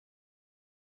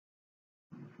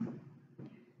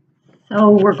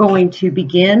So we're going to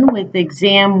begin with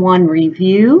exam 1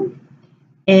 review,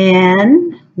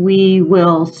 and we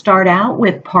will start out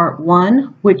with part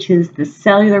 1, which is the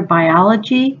cellular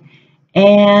biology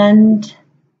and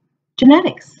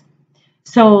genetics.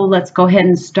 So let's go ahead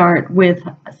and start with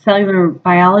cellular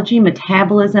biology,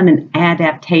 metabolism, and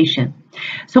adaptation.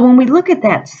 So when we look at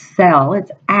that cell,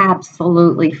 it's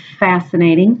absolutely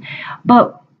fascinating,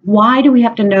 but why do we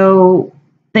have to know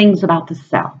things about the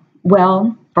cell?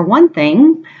 Well, for one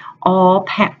thing, all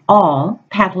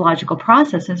pathological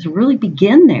processes really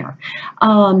begin there.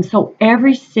 So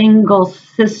every single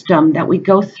system that we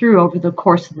go through over the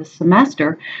course of the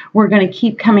semester, we're going to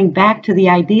keep coming back to the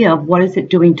idea of what is it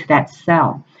doing to that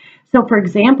cell. So for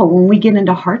example, when we get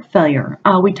into heart failure,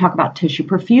 we talk about tissue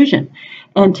perfusion.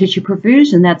 And tissue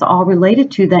perfusion, that's all related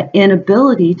to the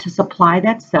inability to supply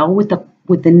that cell with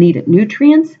the needed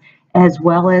nutrients as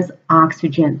well as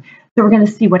oxygen. So we're going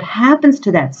to see what happens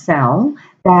to that cell,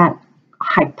 that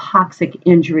hypoxic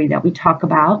injury that we talk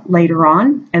about later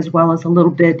on, as well as a little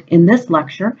bit in this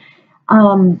lecture.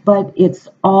 But it's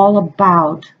all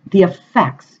about the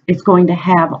effects it's going to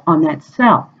have on that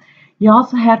cell. You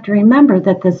also have to remember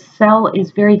that the cell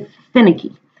is very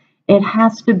finicky. It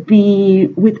has to be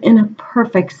within a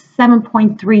perfect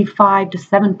 7.35 to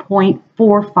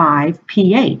 7.45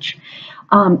 pH.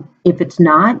 If it's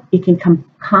not, it can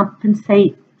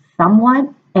compensate somewhat,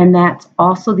 and that's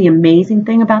also the amazing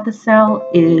thing about the cell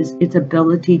is its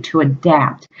ability to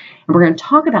adapt. And we're going to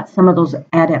talk about some of those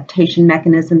adaptation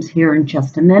mechanisms here in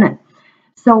just a minute.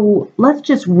 So let's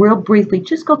just real briefly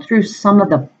just go through some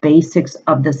of the basics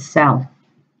of the cell.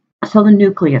 So the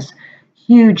nucleus,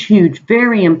 huge,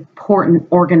 very important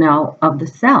organelle of the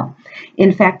cell.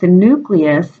 In fact, the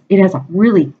nucleus, it has a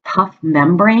really tough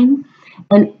membrane,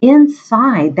 and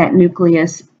inside that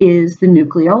nucleus is the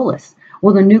nucleolus.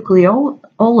 Well, the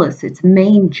nucleolus, its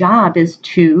main job is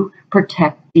to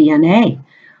protect DNA.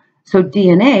 So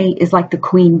DNA is like the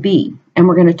queen bee, and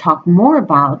we're going to talk more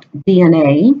about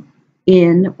DNA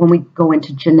when we go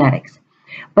into genetics.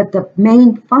 But the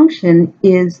main function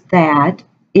is that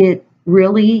it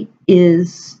really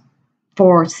is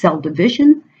for cell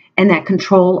division and that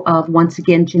control of, once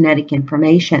again, genetic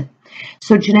information.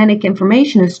 So genetic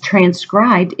information is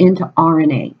transcribed into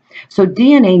RNA. So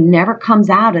DNA never comes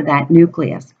out of that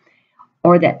nucleus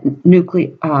or the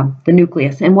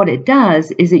nucleus. And what it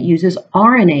does is it uses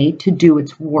RNA to do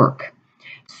its work.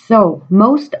 So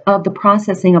most of the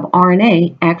processing of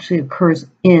RNA actually occurs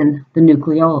in the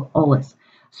nucleolus.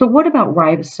 So what about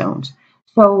ribosomes?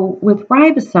 So with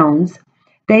ribosomes,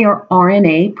 they are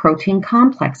RNA protein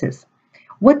complexes.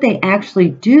 What they actually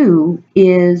do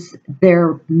is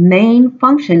their main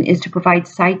function is to provide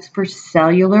sites for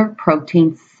cellular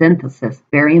protein synthesis.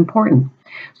 Very important.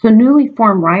 So newly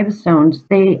formed ribosomes,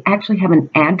 they actually have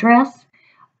an address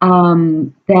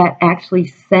that actually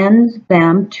sends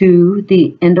them to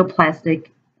the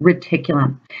endoplasmic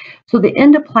reticulum. So the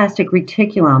endoplasmic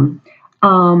reticulum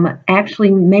actually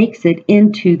makes it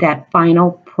into that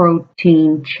final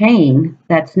protein chain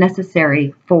that's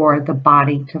necessary for the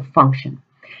body to function.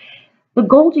 The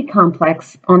Golgi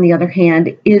complex, on the other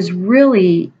hand, is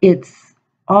really, it's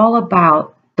all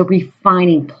about the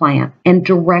refining plant and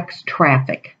directs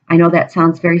traffic. I know that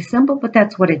sounds very simple, but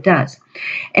that's what it does.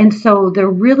 And so they're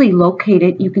really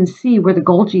located, you can see where the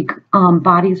Golgi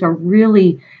bodies are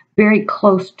really very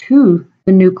close to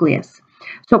the nucleus.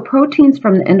 So proteins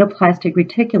from the endoplasmic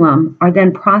reticulum are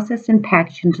then processed and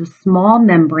packaged into small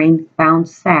membrane-bound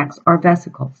sacs or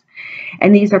vesicles.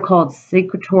 And these are called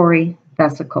secretory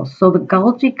vesicles. So the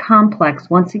Golgi complex,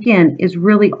 once again, is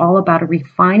really all about a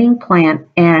refining plant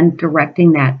and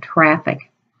directing that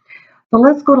traffic. So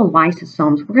let's go to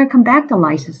lysosomes. We're going to come back to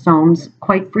lysosomes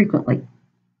quite frequently,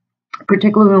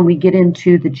 particularly when we get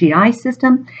into the GI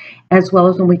system, as well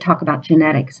as when we talk about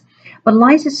genetics. But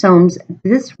lysosomes,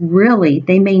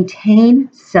 they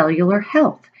maintain cellular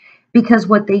health because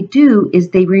what they do is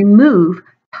they remove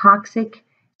toxic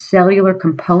cellular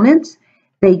components.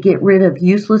 They get rid of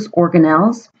useless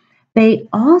organelles. They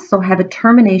also have a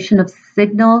termination of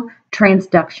signal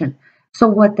transduction. So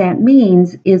what that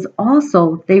means is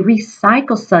also they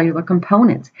recycle cellular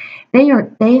components. They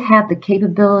have the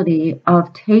capability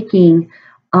of taking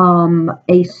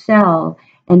a cell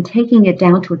and taking it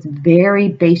down to its very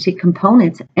basic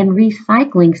components and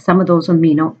recycling some of those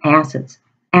amino acids.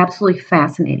 Absolutely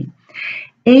fascinating.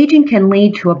 Aging can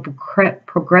lead to a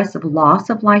progressive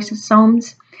loss of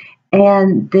lysosomes,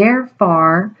 and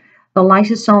therefore the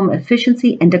lysosome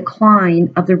efficiency and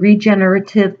decline of the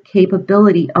regenerative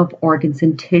capability of organs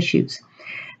and tissues.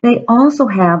 They also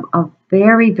have a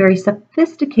very, very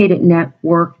sophisticated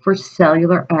network for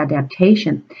cellular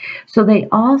adaptation. So they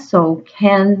also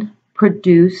can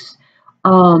produce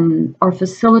or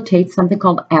facilitate something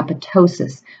called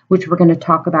apoptosis, which we're going to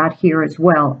talk about here as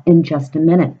well in just a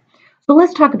minute. So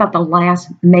let's talk about the last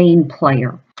main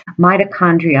player,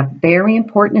 mitochondria, very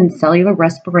important in cellular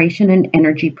respiration and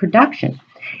energy production.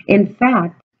 In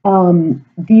fact,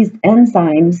 these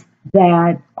enzymes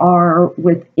that are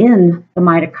within the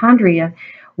mitochondria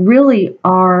really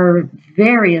are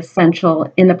very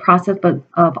essential in the process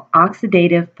of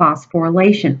oxidative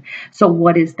phosphorylation. So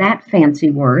what is that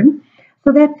fancy word?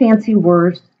 So that fancy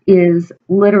word is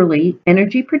literally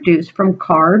energy produced from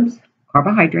carbs,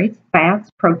 carbohydrates, fats,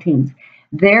 proteins,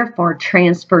 therefore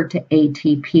transferred to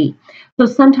ATP. So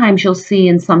sometimes you'll see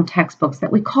in some textbooks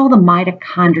that we call the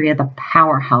mitochondria the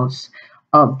powerhouse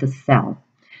of the cell.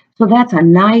 So that's a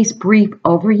nice brief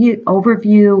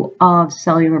overview of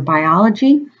cellular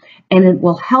biology, and it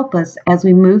will help us as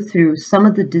we move through some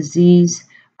of the disease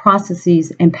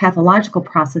processes and pathological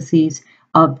processes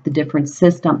of the different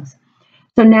systems.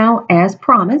 So now, as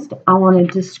promised, I want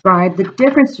to describe the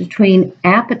difference between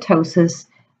apoptosis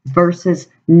versus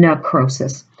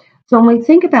necrosis. So when we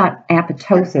think about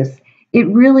apoptosis, it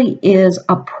really is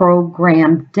a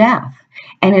programmed death.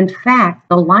 And in fact,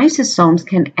 the lysosomes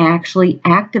can actually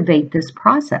activate this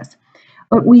process.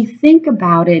 But we think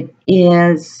about it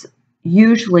as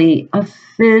usually a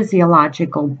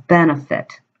physiological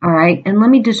benefit. All right, and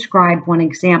let me describe one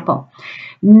example.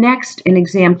 Next, in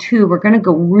exam 2, we're going to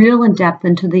go real in depth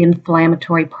into the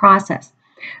inflammatory process.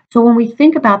 So when we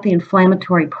think about the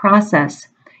inflammatory process,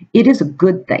 it is a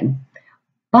good thing.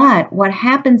 But what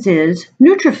happens is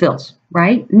neutrophils,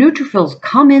 right? Neutrophils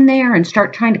come in there and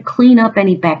start trying to clean up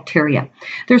any bacteria.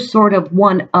 They're sort of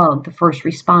one of the first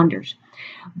responders.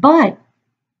 But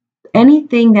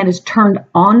anything that is turned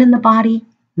on in the body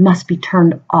must be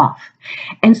turned off.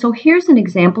 And so here's an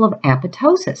example of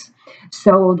apoptosis.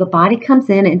 So the body comes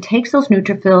in and takes those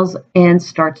neutrophils and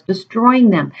starts destroying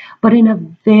them, but in a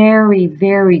very,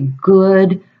 very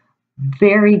good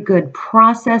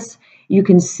process. You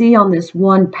can see on this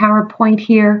one PowerPoint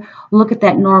here, look at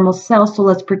that normal cell. So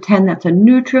let's pretend that's a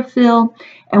neutrophil.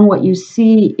 And what you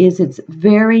see is it's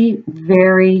very,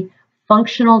 very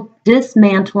functional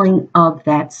dismantling of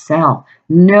that cell.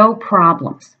 No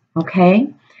problems, okay?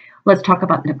 Let's talk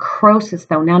about necrosis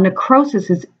though. Now necrosis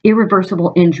is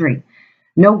irreversible injury.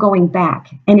 No going back.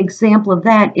 An example of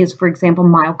that is, for example,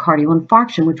 myocardial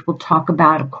infarction, which we'll talk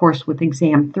about, of course, with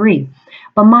exam 3.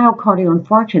 But myocardial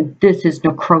infarction, this is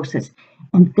necrosis,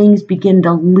 and things begin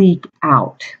to leak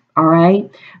out, all right?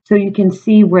 So you can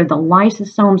see where the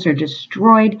lysosomes are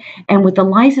destroyed, and with the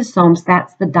lysosomes,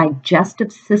 that's the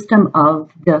digestive system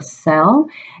of the cell,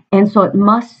 and so it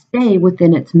must stay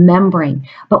within its membrane.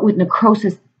 But with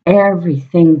necrosis,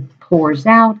 everything pours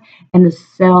out and the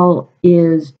cell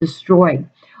is destroyed.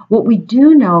 What we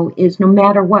do know is no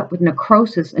matter what, with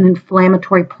necrosis, an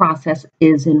inflammatory process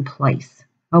is in place,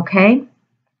 okay?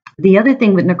 The other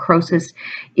thing with necrosis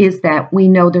is that we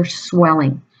know there's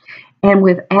swelling. And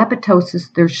with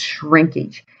apoptosis, there's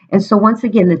shrinkage. And so once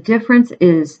again, the difference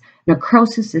is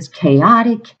necrosis is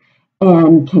chaotic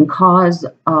and can cause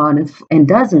and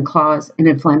doesn't cause an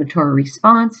inflammatory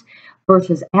response,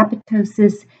 versus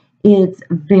apoptosis, it's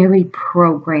very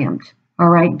programmed, all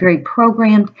right, very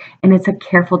programmed, and it's a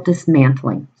careful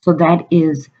dismantling. So that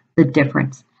is the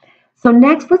difference. So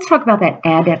next, let's talk about that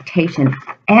adaptation.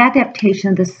 Adaptation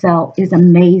of the cell is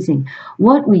amazing.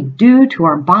 What we do to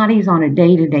our bodies on a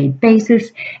day-to-day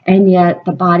basis, and yet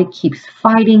the body keeps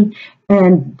fighting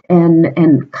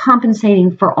and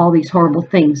compensating for all these horrible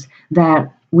things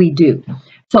that we do.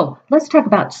 So let's talk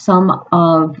about some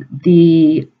of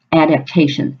the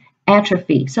adaptation.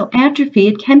 Atrophy. So atrophy,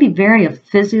 it can be very a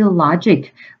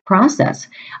physiologic process.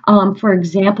 For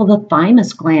example, the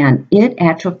thymus gland, it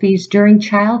atrophies during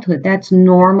childhood. That's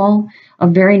normal, a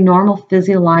very normal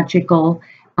physiological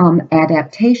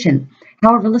adaptation.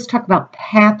 However, let's talk about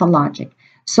pathologic.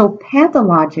 So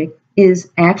pathologic is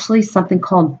actually something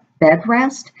called bed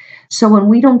rest. So when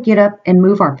we don't get up and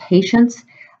move our patients,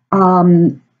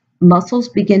 muscles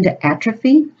begin to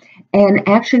atrophy and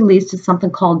actually leads to something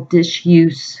called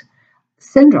disuse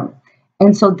syndrome.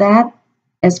 And so that,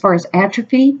 as far as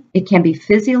atrophy, it can be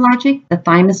physiologic. The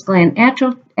thymus gland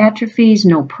atrophies,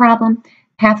 no problem.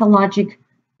 Pathologic,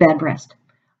 bed rest.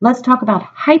 Let's talk about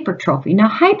hypertrophy. Now,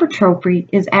 hypertrophy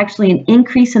is actually an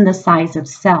increase in the size of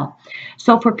cell.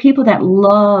 So for people that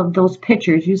love those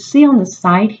pictures, you see on the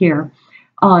side here,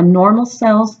 normal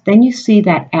cells, then you see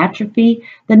that atrophy.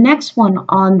 The next one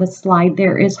on the slide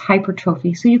there is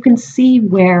hypertrophy. So you can see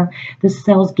where the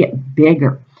cells get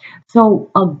bigger.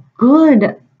 So a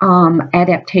good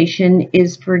adaptation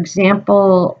is, for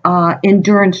example,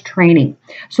 endurance training.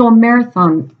 So a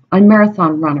marathon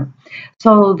runner.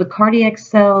 So the cardiac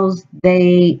cells,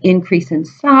 they increase in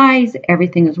size,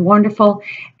 everything is wonderful,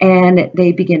 and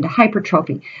they begin to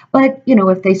hypertrophy. But,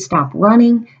 if they stop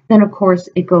running, then of course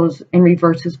it goes and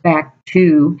reverses back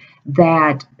to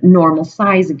that normal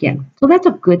size again. So that's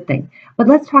a good thing. But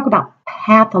let's talk about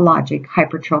pathologic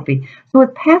hypertrophy. So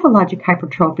with pathologic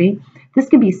hypertrophy, this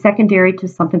can be secondary to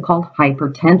something called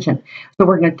hypertension. So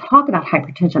we're going to talk about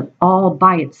hypertension all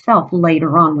by itself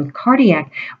later on with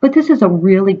cardiac, but this is a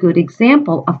really good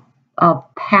example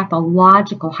of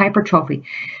pathological hypertrophy.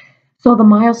 So the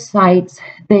myocytes,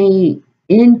 they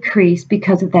increase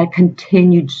because of that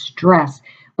continued stress,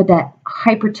 but that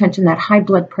hypertension, that high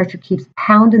blood pressure keeps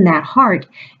pounding that heart,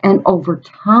 and over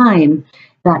time,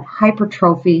 that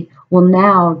hypertrophy will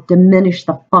now diminish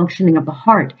the functioning of the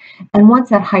heart. And once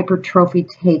that hypertrophy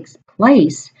takes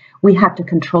place, we have to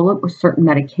control it with certain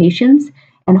medications,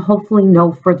 and hopefully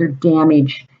no further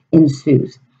damage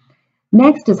ensues.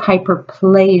 Next is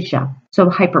hyperplasia. So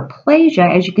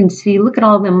hyperplasia, as you can see, look at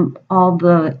all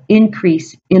the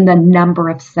increase in the number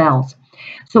of cells.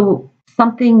 So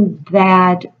something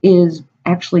that is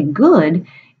actually good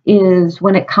is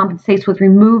when it compensates with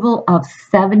removal of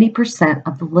 70%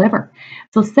 of the liver.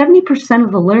 So 70%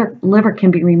 of the liver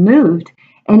can be removed,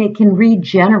 and it can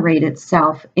regenerate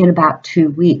itself in about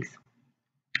 2 weeks.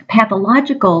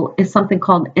 Pathological is something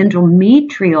called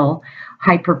endometrial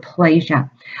hyperplasia.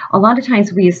 A lot of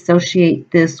times we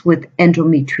associate this with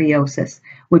endometriosis,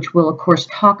 which we'll of course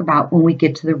talk about when we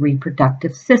get to the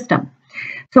reproductive system.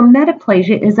 So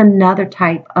metaplasia is another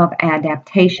type of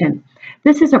adaptation.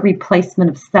 This is a replacement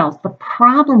of cells. The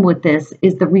problem with this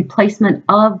is the replacement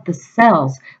of the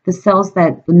cells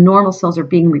that the normal cells are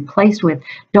being replaced with,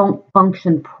 don't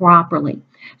function properly.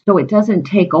 So it doesn't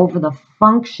take over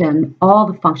all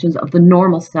the functions of the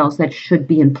normal cells that should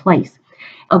be in place.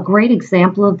 A great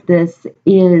example of this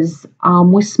is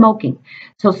with smoking.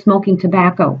 So smoking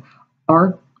tobacco,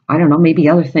 or I don't know, maybe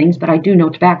other things, but I do know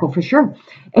tobacco for sure.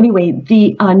 Anyway,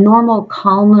 the normal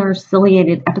columnar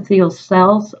ciliated epithelial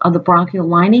cells of the bronchial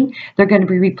lining, they're going to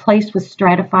be replaced with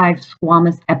stratified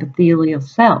squamous epithelial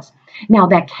cells. Now,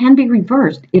 that can be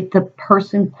reversed if the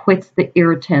person quits the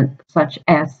irritant, such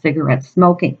as cigarette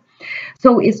smoking.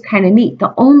 So it's kind of neat.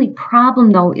 The only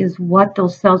problem, though, is what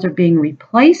those cells are being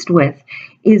replaced with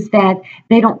is that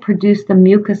they don't produce the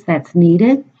mucus that's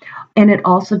needed, and it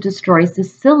also destroys the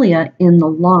cilia in the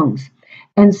lungs.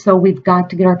 And so we've got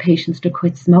to get our patients to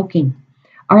quit smoking.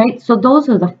 All right, so those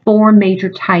are the 4 major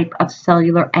types of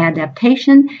cellular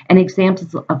adaptation and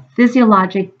examples of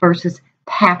physiologic versus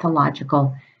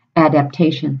pathological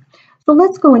adaptation. So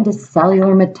let's go into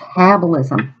cellular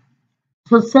metabolism.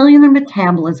 So cellular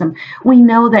metabolism, we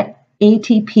know that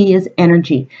ATP is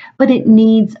energy, but it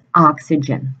needs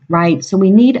oxygen, right? So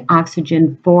we need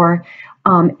oxygen for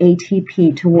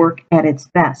ATP to work at its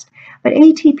best. But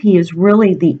ATP is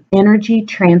really the energy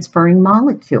transferring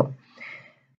molecule.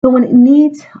 So when it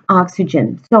needs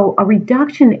oxygen, so a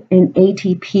reduction in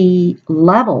ATP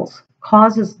levels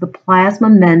causes the plasma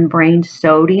membrane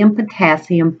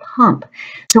sodium-potassium pump.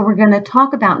 So we're going to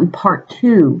talk about in part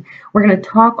 2, we're going to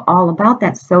talk all about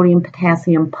that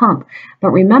sodium-potassium pump.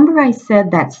 But remember I said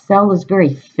that cell is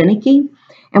very finicky?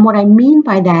 And what I mean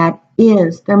by that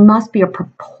is there must be a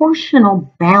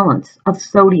proportional balance of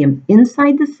sodium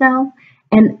inside the cell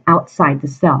and outside the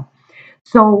cell.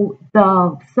 So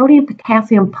the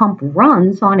sodium-potassium pump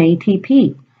runs on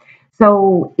ATP.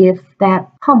 So if that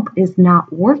pump is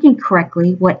not working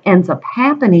correctly, what ends up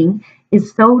happening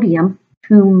is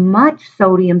too much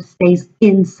sodium stays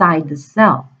inside the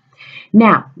cell.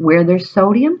 Now, where there's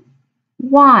sodium?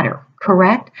 Water,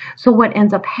 correct? So what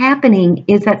ends up happening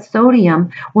is that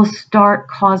sodium will start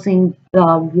causing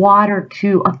the water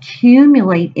to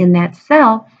accumulate in that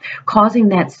cell, causing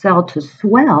that cell to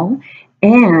swell,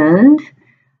 and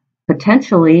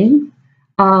potentially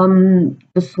the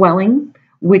swelling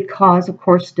would cause, of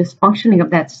course, dysfunctioning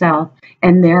of that cell,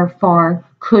 and therefore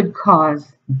could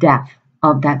cause death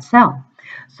of that cell.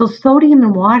 So sodium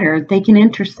and water, they can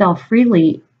intercell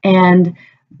freely, and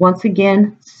once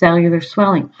again, cellular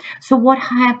swelling. So what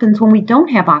happens when we don't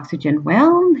have oxygen?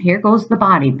 Well, here goes the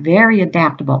body, very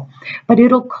adaptable, but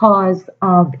it'll cause,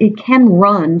 it can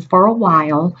run for a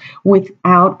while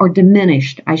without, or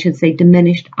diminished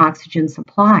oxygen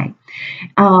supply.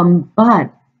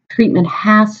 But treatment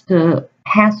has to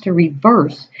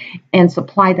reverse and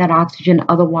supply that oxygen,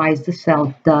 otherwise the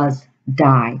cell does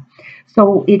die.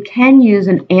 So it can use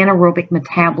an anaerobic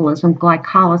metabolism,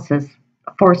 glycolysis,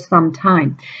 for some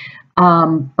time.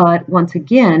 But once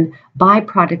again,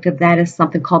 byproduct of that is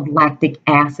something called lactic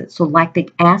acid. So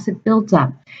lactic acid builds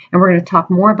up, and we're going to talk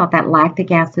more about that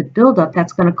lactic acid buildup.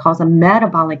 That's going to cause a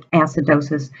metabolic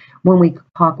acidosis when we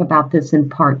talk about this in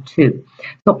part 2.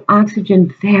 So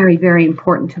oxygen, very, very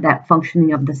important to that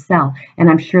functioning of the cell, and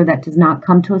I'm sure that does not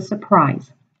come to a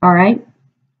surprise. All right.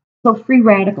 So free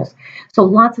radicals. So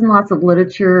lots and lots of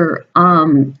literature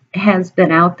has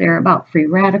been out there about free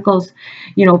radicals.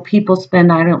 You know, people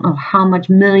spend, I don't know how much,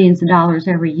 millions of dollars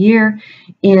every year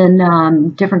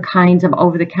in different kinds of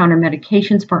over-the-counter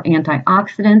medications for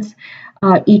antioxidants.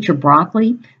 Eat your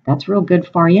broccoli. That's real good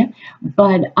for you.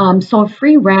 But so a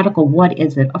free radical, what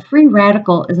is it? A free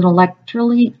radical is an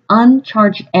electrically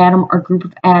uncharged atom or group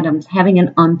of atoms having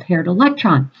an unpaired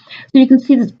electron. So you can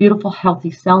see this beautiful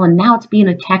healthy cell, and now it's being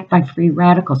attacked by free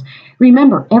radicals.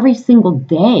 Remember, every single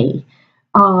day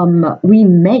we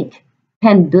make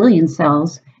 10 billion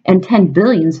cells, and 10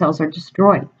 billion cells are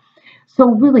destroyed. So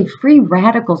really, free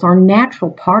radicals are a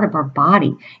natural part of our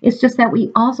body. It's just that we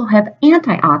also have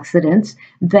antioxidants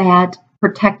that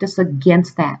protect us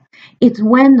against that. It's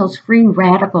when those free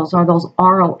radicals or those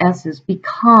ROSs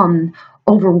become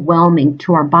overwhelming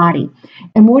to our body.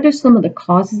 And what are some of the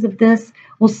causes of this?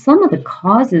 Well, some of the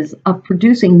causes of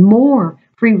producing more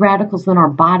free radicals than our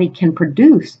body can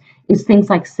produce is things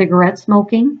like cigarette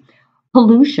smoking,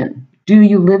 pollution. Do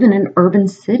you live in an urban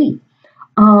city?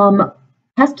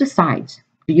 Pesticides.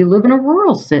 Do you live in a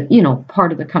rural city,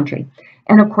 part of the country?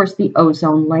 And of course, the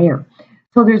ozone layer.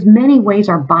 So there's many ways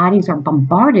our bodies are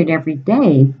bombarded every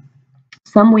day.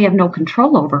 Some we have no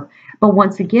control over. But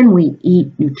once again, we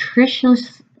eat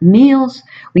nutritious meals.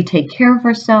 We take care of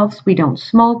ourselves. We don't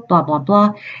smoke, blah, blah,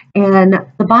 blah. And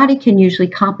the body can usually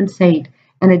compensate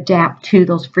and adapt to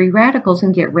those free radicals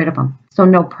and get rid of them. So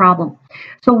no problem.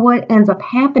 So what ends up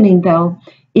happening, though,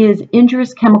 is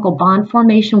injurious chemical bond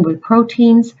formation with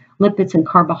proteins, lipids, and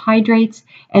carbohydrates,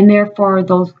 and therefore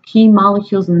those key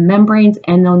molecules in the membranes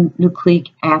and the nucleic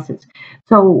acids.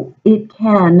 So it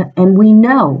can, and we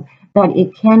know that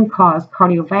it can cause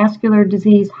cardiovascular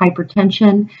disease,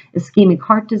 hypertension, ischemic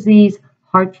heart disease,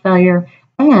 heart failure,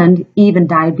 and even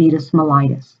diabetes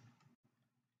mellitus.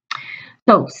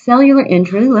 So cellular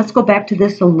injury, let's go back to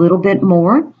this a little bit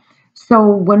more. So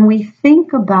when we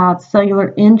think about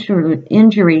cellular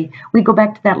injury, we go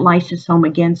back to that lysosome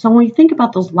again. So when we think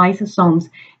about those lysosomes,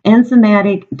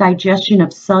 enzymatic digestion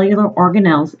of cellular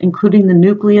organelles, including the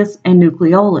nucleus and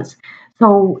nucleolus.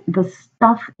 So the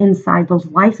stuff inside those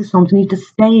lysosomes need to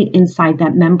stay inside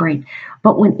that membrane.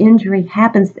 But when injury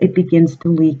happens, it begins to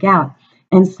leak out.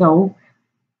 And so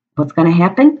what's going to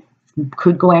happen?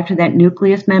 Could go after that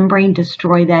nucleus membrane,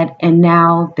 destroy that, and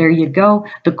now there you go.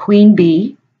 The queen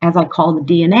bee, as I call the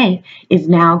DNA, is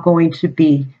now going to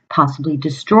be possibly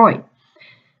destroyed.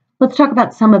 Let's talk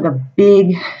about some of the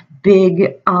big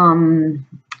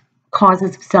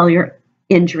causes of cellular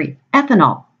injury.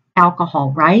 Ethanol,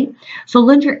 alcohol, right? So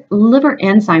liver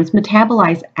enzymes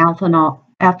metabolize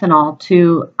ethanol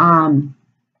to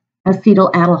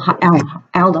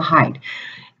acetaldehyde.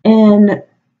 And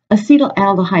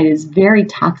acetaldehyde is very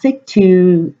toxic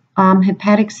to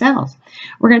hepatic cells.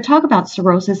 We're going to talk about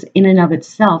cirrhosis in and of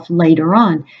itself later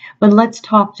on, but let's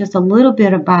talk just a little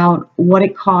bit about what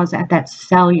it causes at that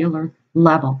cellular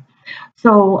level.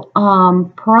 So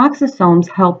peroxisomes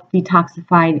help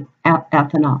detoxify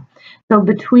ethanol. So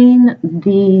between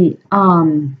the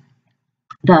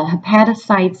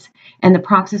hepatocytes and the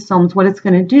peroxisomes, what it's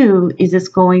going to do is it's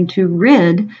going to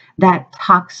rid that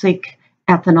toxic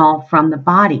ethanol from the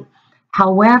body.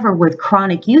 However, with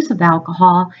chronic use of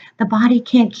alcohol, the body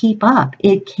can't keep up.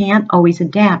 It can't always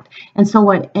adapt. And so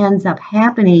what ends up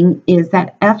happening is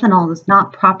that ethanol is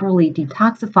not properly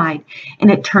detoxified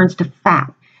and it turns to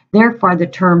fat. Therefore, the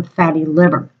term fatty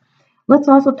liver. Let's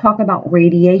also talk about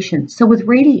radiation. So with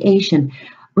radiation,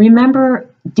 remember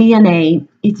DNA,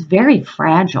 it's very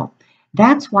fragile.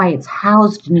 That's why it's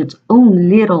housed in its own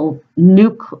little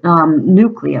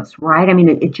nucleus, right? I mean,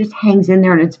 it just hangs in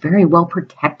there and it's very well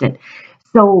protected.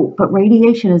 So, but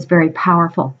radiation is very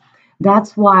powerful.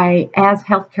 That's why as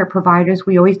healthcare providers,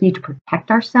 we always need to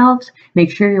protect ourselves.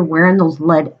 Make sure you're wearing those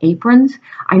lead aprons.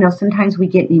 I know sometimes we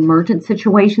get in emergent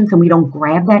situations and we don't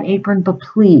grab that apron, but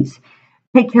please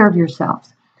take care of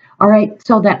yourselves. All right,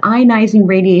 so that ionizing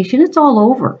radiation, it's all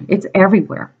over. It's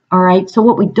everywhere. All right, so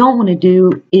what we don't want to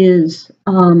do is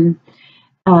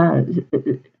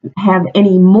have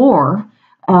any more,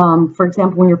 for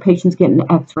example, when your patient's getting an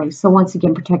x-ray. So once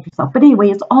again, protect yourself. But anyway,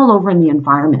 it's all over in the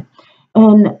environment.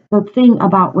 And the thing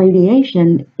about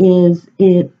radiation is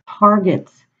it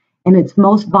targets and it's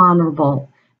most vulnerable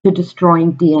to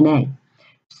destroying DNA.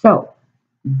 So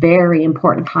Very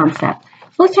important concept.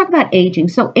 So let's talk about aging.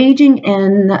 So aging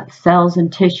in cells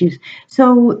and tissues.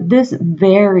 So this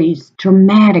varies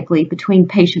dramatically between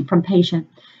patient from patient,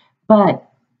 but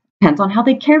depends on how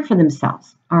they care for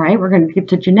themselves. All right, we're going to get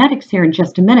to genetics here in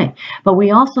just a minute, but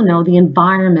we also know the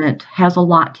environment has a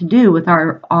lot to do with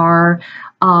our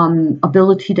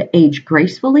ability to age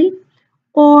gracefully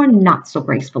or not so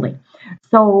gracefully.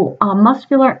 So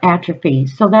muscular atrophy,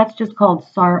 so that's just called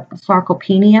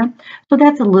sarcopenia. So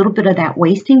that's a little bit of that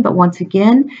wasting, but once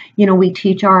again, we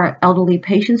teach our elderly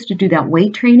patients to do that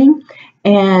weight training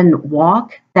and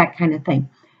walk, that kind of thing.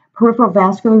 Peripheral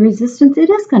vascular resistance, it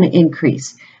is going to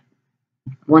increase.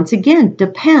 Once again,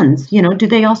 depends, do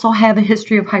they also have a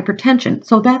history of hypertension?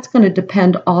 So that's going to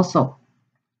depend also.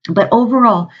 But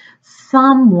overall,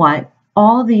 somewhat,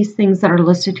 all these things that are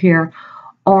listed here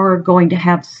are going to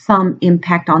have some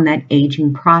impact on that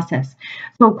aging process.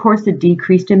 So, of course, the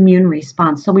decreased immune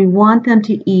response. So we want them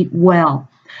to eat well,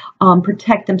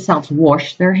 protect themselves,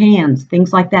 wash their hands,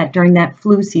 things like that during that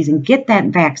flu season, get that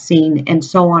vaccine, and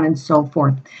so on and so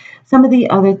forth. Some of the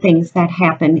other things that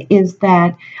happen is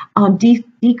that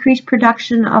decreased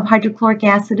production of hydrochloric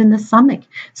acid in the stomach.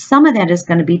 Some of that is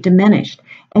going to be diminished.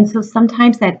 And so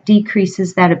sometimes that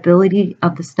decreases that ability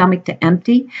of the stomach to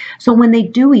empty. So when they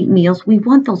do eat meals, we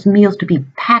want those meals to be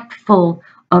packed full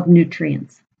of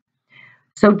nutrients.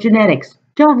 So genetics,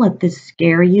 don't let this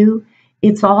scare you.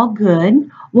 It's all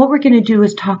good. What we're going to do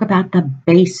is talk about the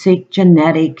basic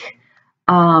genetic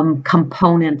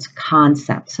components,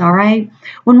 concepts, all right?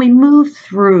 When we move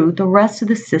through the rest of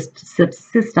the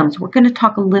systems, we're going to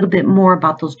talk a little bit more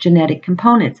about those genetic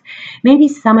components. Maybe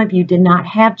some of you did not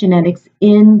have genetics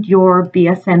in your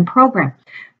BSN program.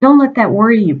 Don't let that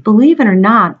worry you. Believe it or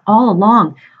not, all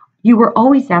along, you were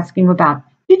always asking about,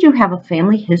 did you have a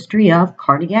family history of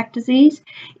cardiac disease?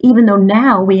 Even though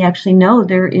now we actually know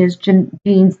there is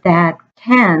genes that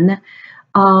can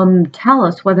tell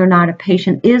us whether or not a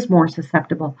patient is more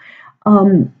susceptible.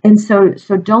 And so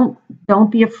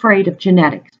don't be afraid of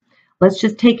genetics. Let's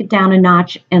just take it down a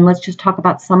notch and let's just talk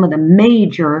about some of the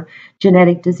major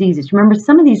genetic diseases. Remember,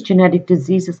 some of these genetic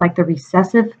diseases, like the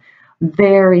recessive,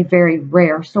 very, very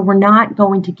rare. So we're not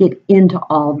going to get into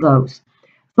all those.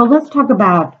 So let's talk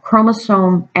about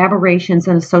chromosome aberrations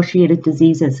and associated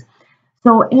diseases.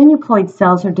 So aneuploid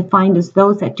cells are defined as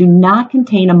those that do not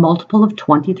contain a multiple of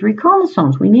 23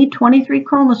 chromosomes. We need 23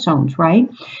 chromosomes, right?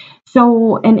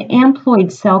 So an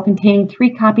amploid cell containing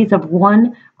 3 copies of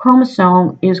one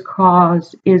chromosome is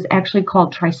actually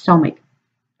called trisomic.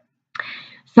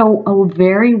 So a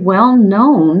very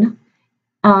well-known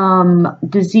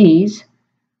disease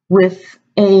with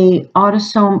a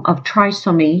autosome of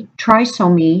trisomy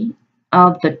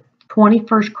of the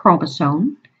 21st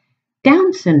chromosome,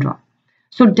 Down syndrome.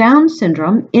 So Down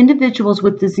syndrome, individuals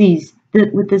with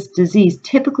this disease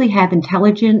typically have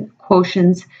intelligence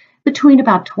quotients between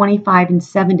about 25 and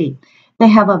 70. They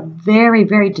have a very,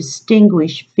 very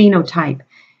distinguished phenotype.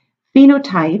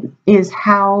 Phenotype is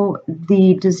how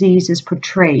the disease is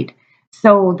portrayed.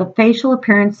 So the facial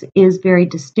appearance is very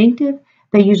distinctive.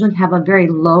 They usually have a very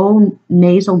low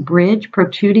nasal bridge,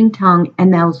 protruding tongue,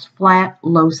 and those flat,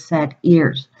 low-set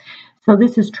ears. So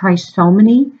this is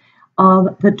trisomy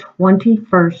of the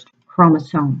 21st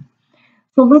chromosome.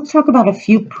 So let's talk about a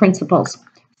few principles.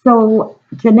 So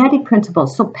genetic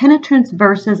principles. So penetrance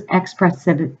versus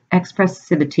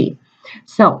expressivity.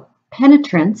 So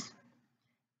penetrance,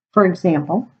 for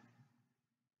example,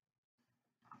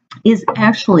 is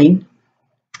actually,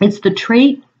 it's the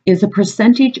trait is a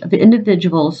percentage of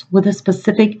individuals with a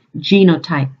specific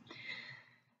genotype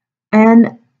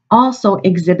and also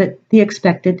exhibit the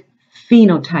expected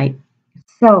phenotype.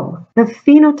 So the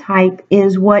phenotype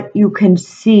is what you can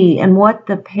see and what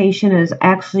the patient is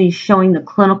actually showing the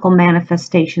clinical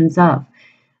manifestations of.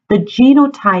 The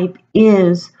genotype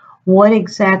is what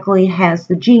exactly has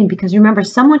the gene, because remember,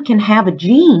 someone can have a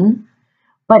gene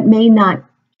but may not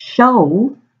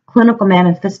show clinical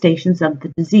manifestations of the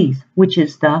disease, which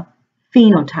is the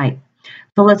phenotype.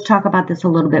 So let's talk about this a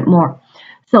little bit more.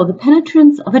 So the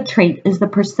penetrance of a trait is the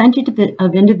percentage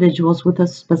of individuals with a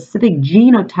specific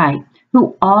genotype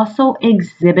who also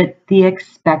exhibit the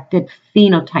expected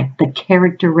phenotype, the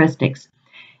characteristics.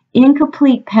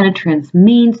 Incomplete penetrance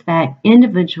means that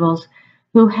individuals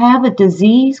who have a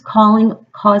disease-causing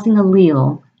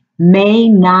allele may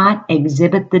not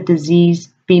exhibit the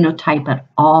disease phenotype at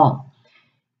all.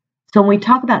 So when we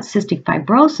talk about cystic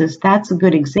fibrosis, that's a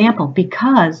good example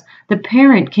because the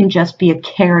parent can just be a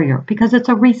carrier because it's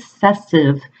a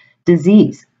recessive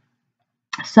disease.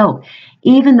 So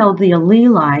even though the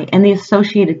allele and the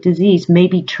associated disease may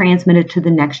be transmitted to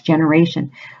the next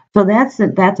generation, So that's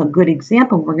a good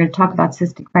example. We're going to talk about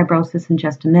cystic fibrosis in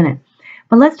just a minute.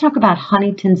 But let's talk about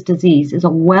Huntington's disease. It's a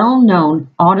well-known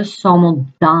autosomal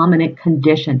dominant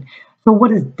condition. So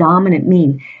what does dominant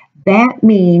mean? That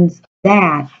means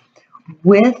that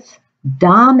with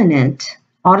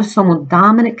autosomal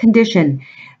dominant condition,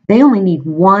 they only need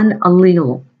one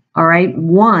allele, all right,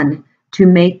 one to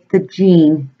make the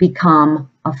gene become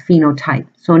a phenotype.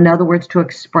 So in other words, to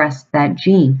express that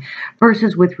gene.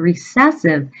 Versus with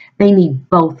recessive, they need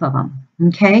both of them,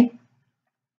 okay?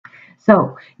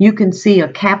 So you can see a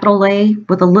capital A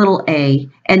with a little a,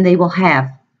 and they will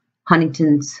have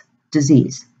Huntington's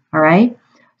disease, all right?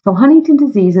 So Huntington's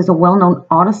disease is a well-known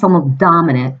autosomal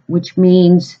dominant, which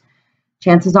means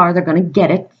chances are they're going to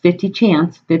get it,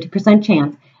 50%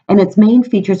 chance, and its main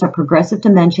features are progressive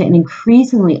dementia and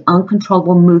increasingly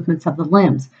uncontrollable movements of the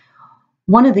limbs.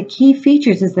 One of the key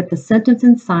features is that the symptoms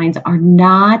and signs are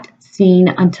not seen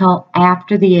until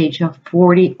after the age of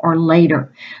 40 or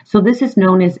later. So this is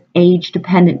known as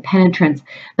age-dependent penetrance.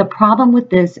 The problem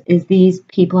with this is these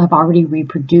people have already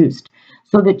reproduced.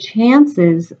 So the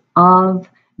chances of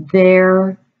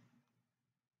their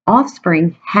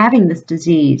offspring having this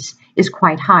disease is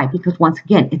quite high because, once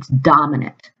again, it's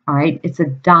dominant, all right? It's a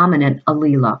dominant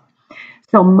allele.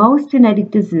 So most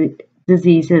genetic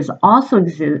diseases also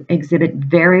exhibit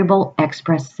variable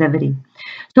expressivity.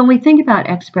 So when we think about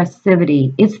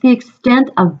expressivity, it's the extent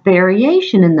of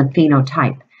variation in the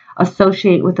phenotype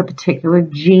associated with a particular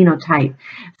genotype.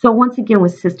 So once again,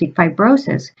 with cystic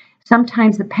fibrosis,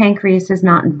 sometimes the pancreas is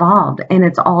not involved and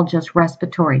it's all just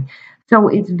respiratory. So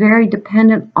it's very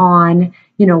dependent on,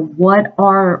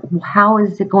 how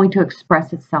is it going to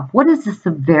express itself? What is the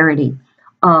severity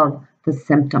of the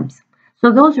symptoms?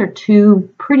 So those are two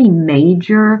pretty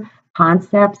major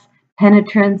concepts,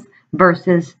 penetrance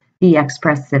versus the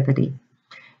expressivity.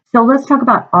 So let's talk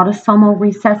about autosomal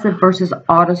recessive versus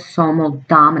autosomal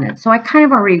dominant. So I kind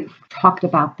of already talked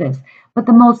about this, but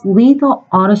the most lethal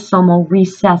autosomal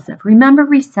recessive. Remember,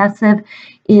 recessive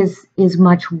is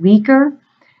much weaker.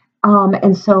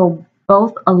 And so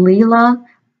both allele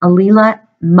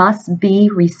must be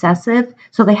recessive.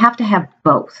 So they have to have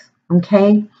both,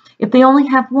 okay? If they only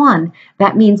have one,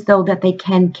 that means, though, that they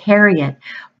can carry it,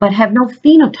 but have no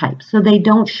phenotype, so they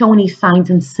don't show any signs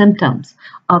and symptoms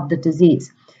of the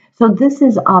disease. So this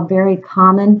is a very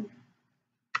common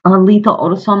lethal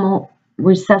autosomal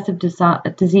recessive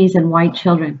disease in white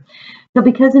children. So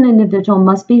because an individual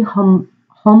must be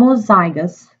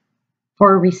homozygous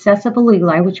for a recessive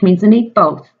allele, which means they need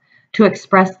both, to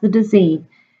express the disease,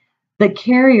 the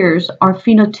carriers are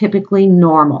phenotypically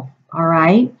normal, all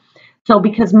right? So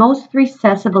because most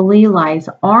recessive alleles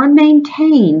are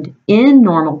maintained in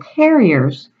normal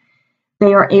carriers,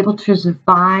 they are able to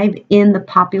survive in the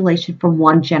population from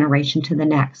one generation to the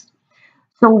next.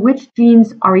 So which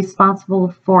genes are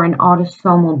responsible for an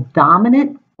autosomal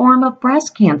dominant form of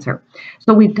breast cancer?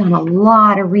 So we've done a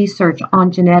lot of research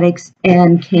on genetics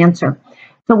and cancer.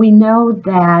 So we know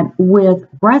that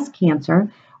with breast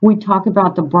cancer, we talk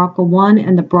about the BRCA1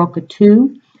 and the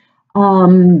BRCA2.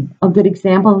 A good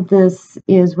example of this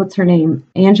is, what's her name?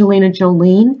 Angelina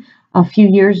Jolie, a few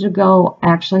years ago,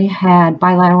 actually had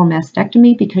bilateral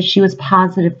mastectomy because she was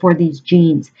positive for these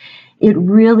genes. It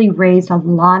really raised a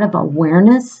lot of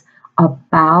awareness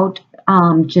about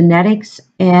genetics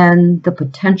and the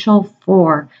potential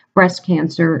for breast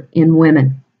cancer in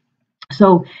women.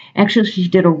 So actually, she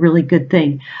did a really good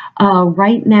thing.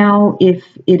 Right now, if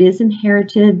it is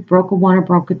inherited, BRCA1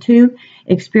 or BRCA2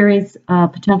 experience a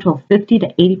potential of 50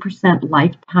 to 80%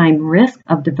 lifetime risk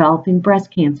of developing breast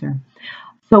cancer.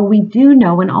 So we do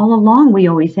know, and all along we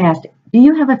always asked, do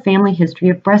you have a family history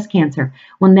of breast cancer?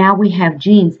 Well, now we have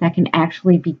genes that can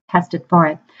actually be tested for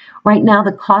it. Right now,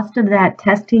 the cost of that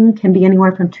testing can be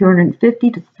anywhere from $250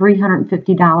 to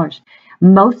 $350.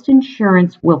 Most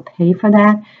insurance will pay for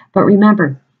that, but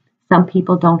remember, some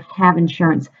people don't have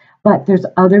insurance, but there's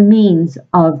other means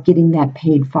of getting that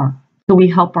paid for. So we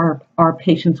help our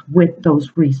patients with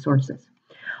those resources.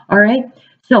 All right,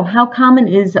 so how common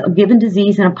is a given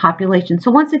disease in a population? So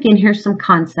once again, here's some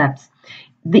concepts.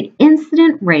 The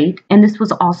incident rate, and this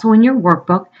was also in your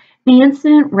workbook, the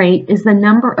incident rate is the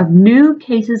number of new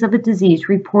cases of a disease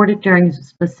reported during a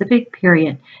specific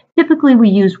period. Typically, we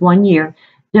use 1 year,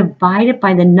 divided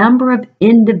by the number of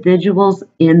individuals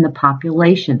in the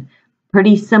population.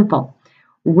 Pretty simple.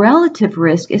 Relative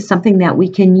risk is something that we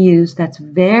can use that's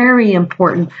very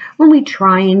important when we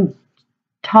try and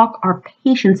talk our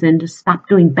patients into stop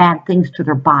doing bad things to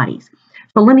their bodies.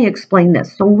 So let me explain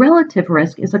this. So relative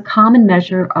risk is a common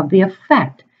measure of the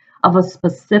effect of a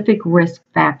specific risk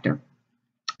factor.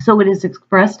 So it is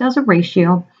expressed as a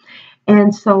ratio,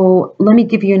 And so let me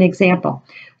give you an example.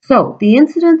 So the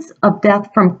incidence of death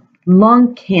from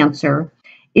lung cancer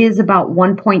is about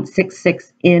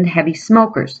 1.66 in heavy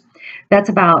smokers. That's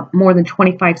about more than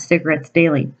 25 cigarettes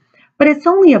daily. But it's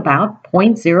only about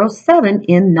 0.07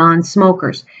 in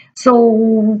non-smokers.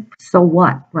 So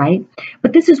what, right?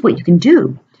 But this is what you can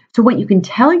do. So what you can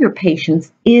tell your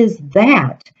patients is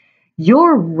that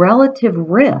your relative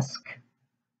risk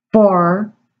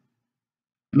for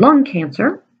lung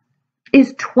cancer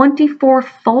is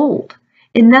 24-fold.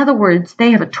 In other words,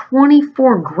 they have a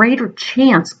 24 greater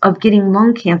chance of getting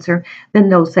lung cancer than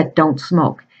those that don't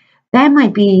smoke. That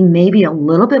might be maybe a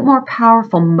little bit more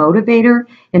powerful motivator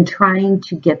in trying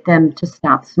to get them to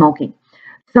stop smoking.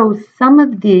 So some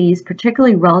of these,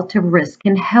 particularly relative risks,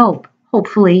 can help,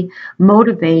 hopefully,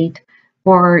 motivate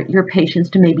for your patients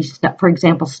to maybe, for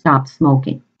example, stop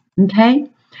smoking. Okay?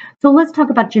 So let's talk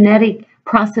about genetic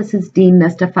processes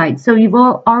demystified. So you've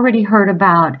already heard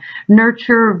about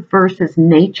nurture versus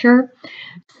nature.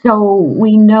 So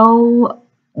we know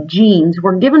genes,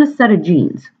 we're given a set of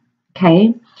genes,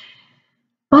 okay?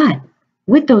 But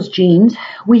with those genes,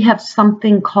 we have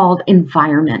something called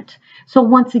environment. So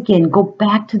once again, go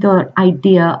back to the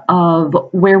idea of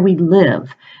where we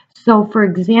live. So for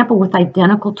example, with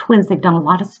identical twins, they've done a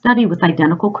lot of study with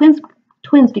identical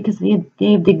twins because they have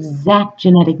the exact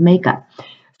genetic makeup.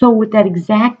 So with that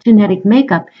exact genetic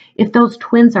makeup, if those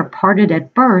twins are parted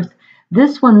at birth,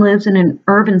 this one lives in an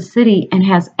urban city and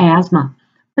has asthma.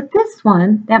 But this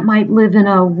one that might live in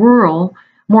a rural,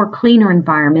 more cleaner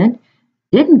environment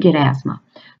didn't get asthma.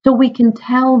 So we can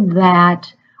tell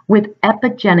that with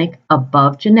epigenetic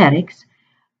above genetics,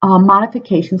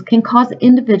 modifications can cause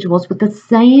individuals with the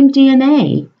same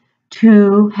DNA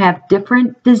to have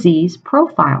different disease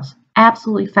profiles.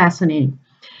 Absolutely fascinating.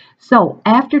 So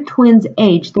after twins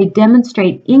age, they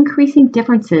demonstrate increasing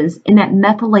differences in that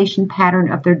methylation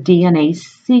pattern of their DNA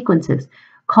sequences,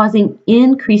 causing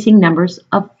increasing numbers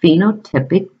of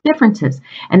phenotypic differences.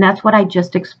 And that's what I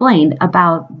just explained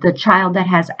about the child that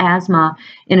has asthma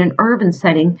in an urban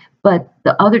setting, but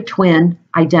the other twin,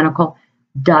 identical,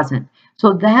 doesn't.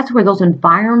 So that's where those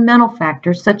environmental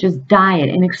factors such as diet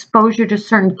and exposure to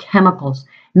certain chemicals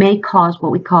may cause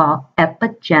what we call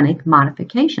epigenetic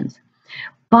modifications.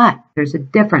 But there's a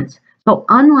difference. So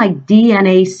unlike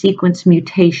DNA sequence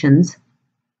mutations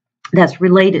that's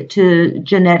related to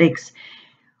genetics,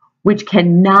 which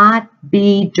cannot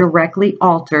be directly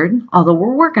altered, although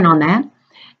we're working on that,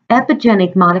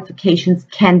 epigenetic modifications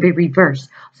can be reversed.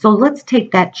 So let's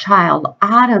take that child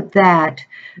out of that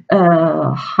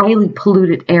highly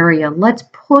polluted area. Let's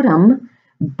put them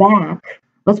back.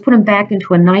 Let's put them back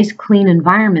into a nice, clean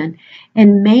environment,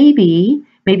 and maybe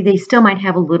they still might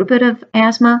have a little bit of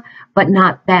asthma, but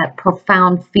not that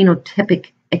profound phenotypic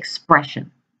expression.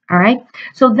 All right,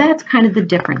 so that's kind of the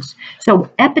difference. So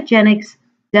epigenetics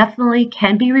definitely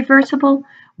can be reversible,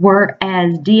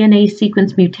 whereas DNA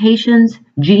sequence mutations,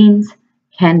 genes,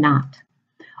 cannot.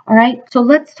 All right, so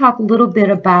let's talk a little bit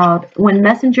about when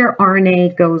messenger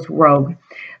RNA goes rogue.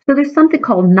 So there's something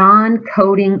called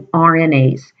non-coding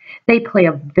RNAs. They play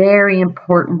a very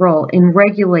important role in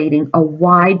regulating a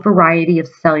wide variety of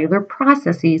cellular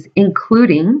processes,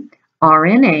 including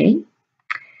RNA,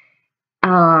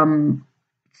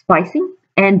 splicing,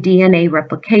 and DNA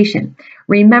replication.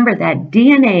 Remember that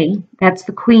DNA, that's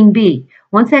the queen bee.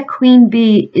 Once that queen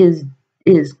bee is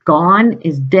gone,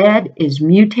 is dead, is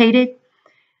mutated,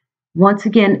 once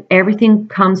again, everything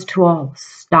comes to a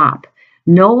stop.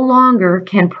 No longer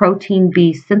can protein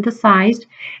be synthesized,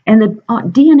 and the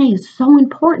DNA is so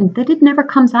important that it never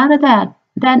comes out of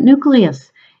that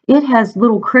nucleus. It has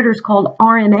little critters called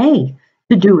RNA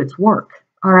to do its work,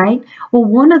 all right? Well,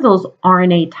 one of those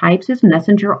RNA types is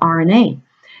messenger RNA.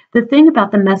 The thing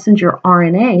about the messenger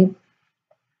RNA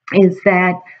is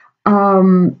that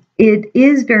it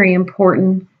is very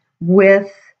important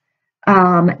with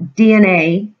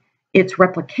DNA, its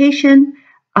replication,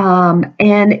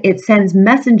 and it sends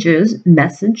messages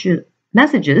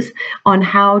on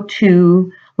how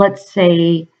to, let's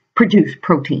say, produce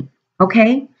protein.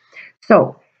 Okay,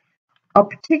 so a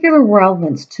particular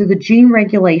relevance to the gene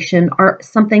regulation are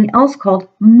something else called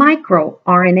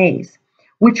microRNAs,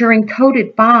 which are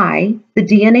encoded by the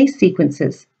DNA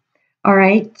sequences. All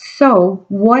right, so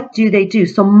what do they do?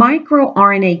 So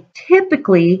microRNA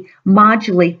typically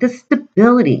modulate the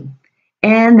stability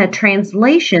and the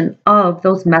translation of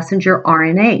those messenger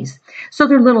RNAs. So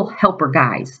they're little helper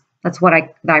guys. That's what I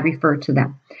refer to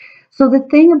them. So the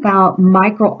thing about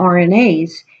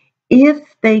microRNAs, if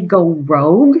they go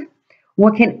rogue,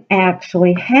 what can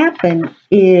actually happen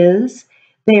is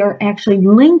they are actually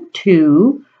linked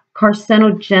to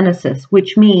carcinogenesis,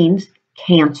 which means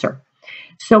cancer.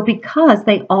 So because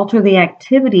they alter the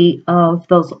activity of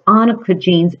those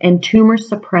oncogenes and tumor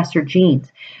suppressor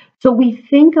genes. So we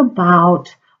think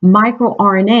about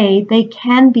microRNA, they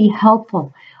can be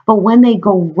helpful, but when they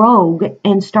go rogue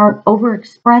and start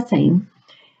overexpressing,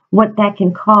 what that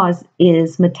can cause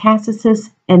is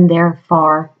metastasis and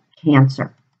therefore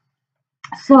cancer.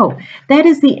 So that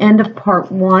is the end of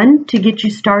part 1 to get you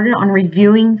started on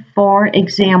reviewing for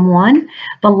exam 1.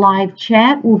 The live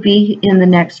chat will be in the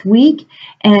next week,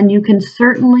 and you can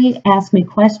certainly ask me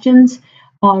questions.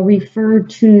 Refer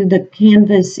to the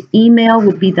Canvas email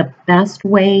would be the best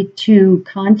way to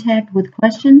contact with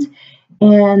questions,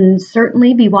 and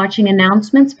certainly be watching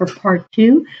announcements for part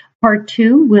 2. Part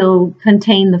 2 will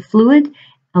contain the fluid,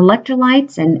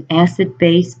 electrolytes, and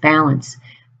acid-base balance.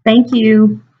 Thank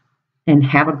you, and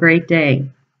have a great day.